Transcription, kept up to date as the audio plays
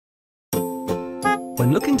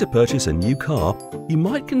When looking to purchase a new car, you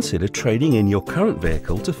might consider trading in your current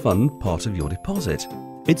vehicle to fund part of your deposit.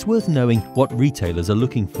 It's worth knowing what retailers are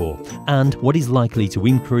looking for and what is likely to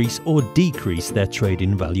increase or decrease their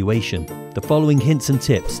trade-in valuation. The following hints and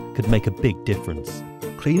tips could make a big difference.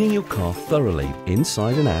 Cleaning your car thoroughly,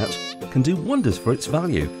 inside and out, can do wonders for its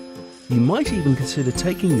value. You might even consider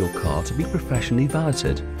taking your car to be professionally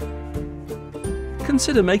valeted.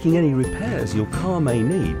 Consider making any repairs your car may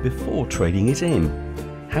need before trading it in.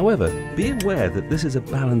 However, be aware that this is a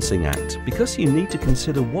balancing act because you need to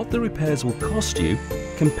consider what the repairs will cost you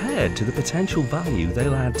compared to the potential value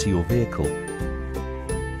they'll add to your vehicle.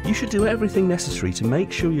 You should do everything necessary to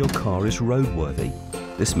make sure your car is roadworthy.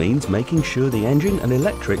 This means making sure the engine and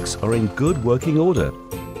electrics are in good working order.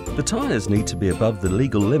 The tyres need to be above the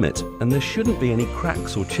legal limit and there shouldn't be any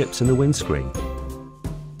cracks or chips in the windscreen.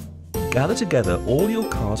 Gather together all your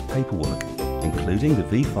car's paperwork, including the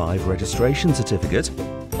V5 registration certificate,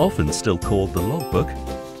 often still called the logbook,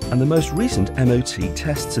 and the most recent MOT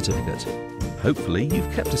test certificate. Hopefully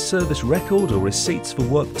you've kept a service record or receipts for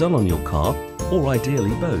work done on your car, or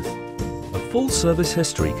ideally both. A full service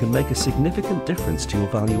history can make a significant difference to your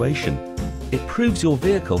valuation. It proves your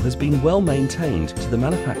vehicle has been well maintained to the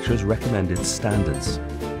manufacturer's recommended standards.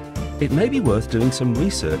 It may be worth doing some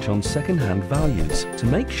research on second-hand values to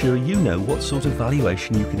make sure you know what sort of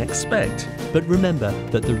valuation you can expect. But remember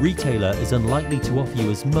that the retailer is unlikely to offer you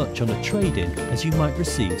as much on a trade-in as you might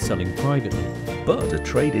receive selling privately. But a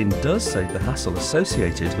trade-in does save the hassle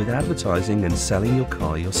associated with advertising and selling your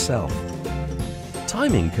car yourself.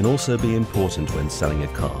 Timing can also be important when selling a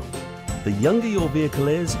car. The younger your vehicle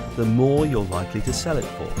is, the more you're likely to sell it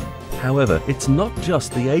for. However, it's not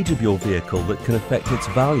just the age of your vehicle that can affect its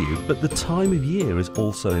value, but the time of year is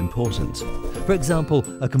also important. For example,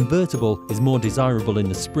 a convertible is more desirable in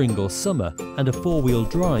the spring or summer, and a four-wheel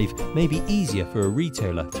drive may be easier for a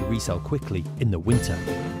retailer to resell quickly in the winter.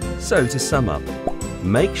 So to sum up,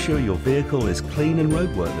 make sure your vehicle is clean and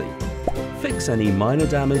roadworthy. Fix any minor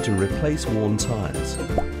damage and replace worn tyres.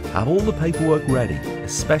 Have all the paperwork ready,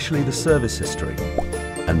 especially the service history.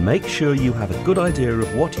 And make sure you have a good idea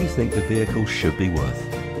of what you think the vehicle should be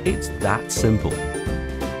worth. It's that simple.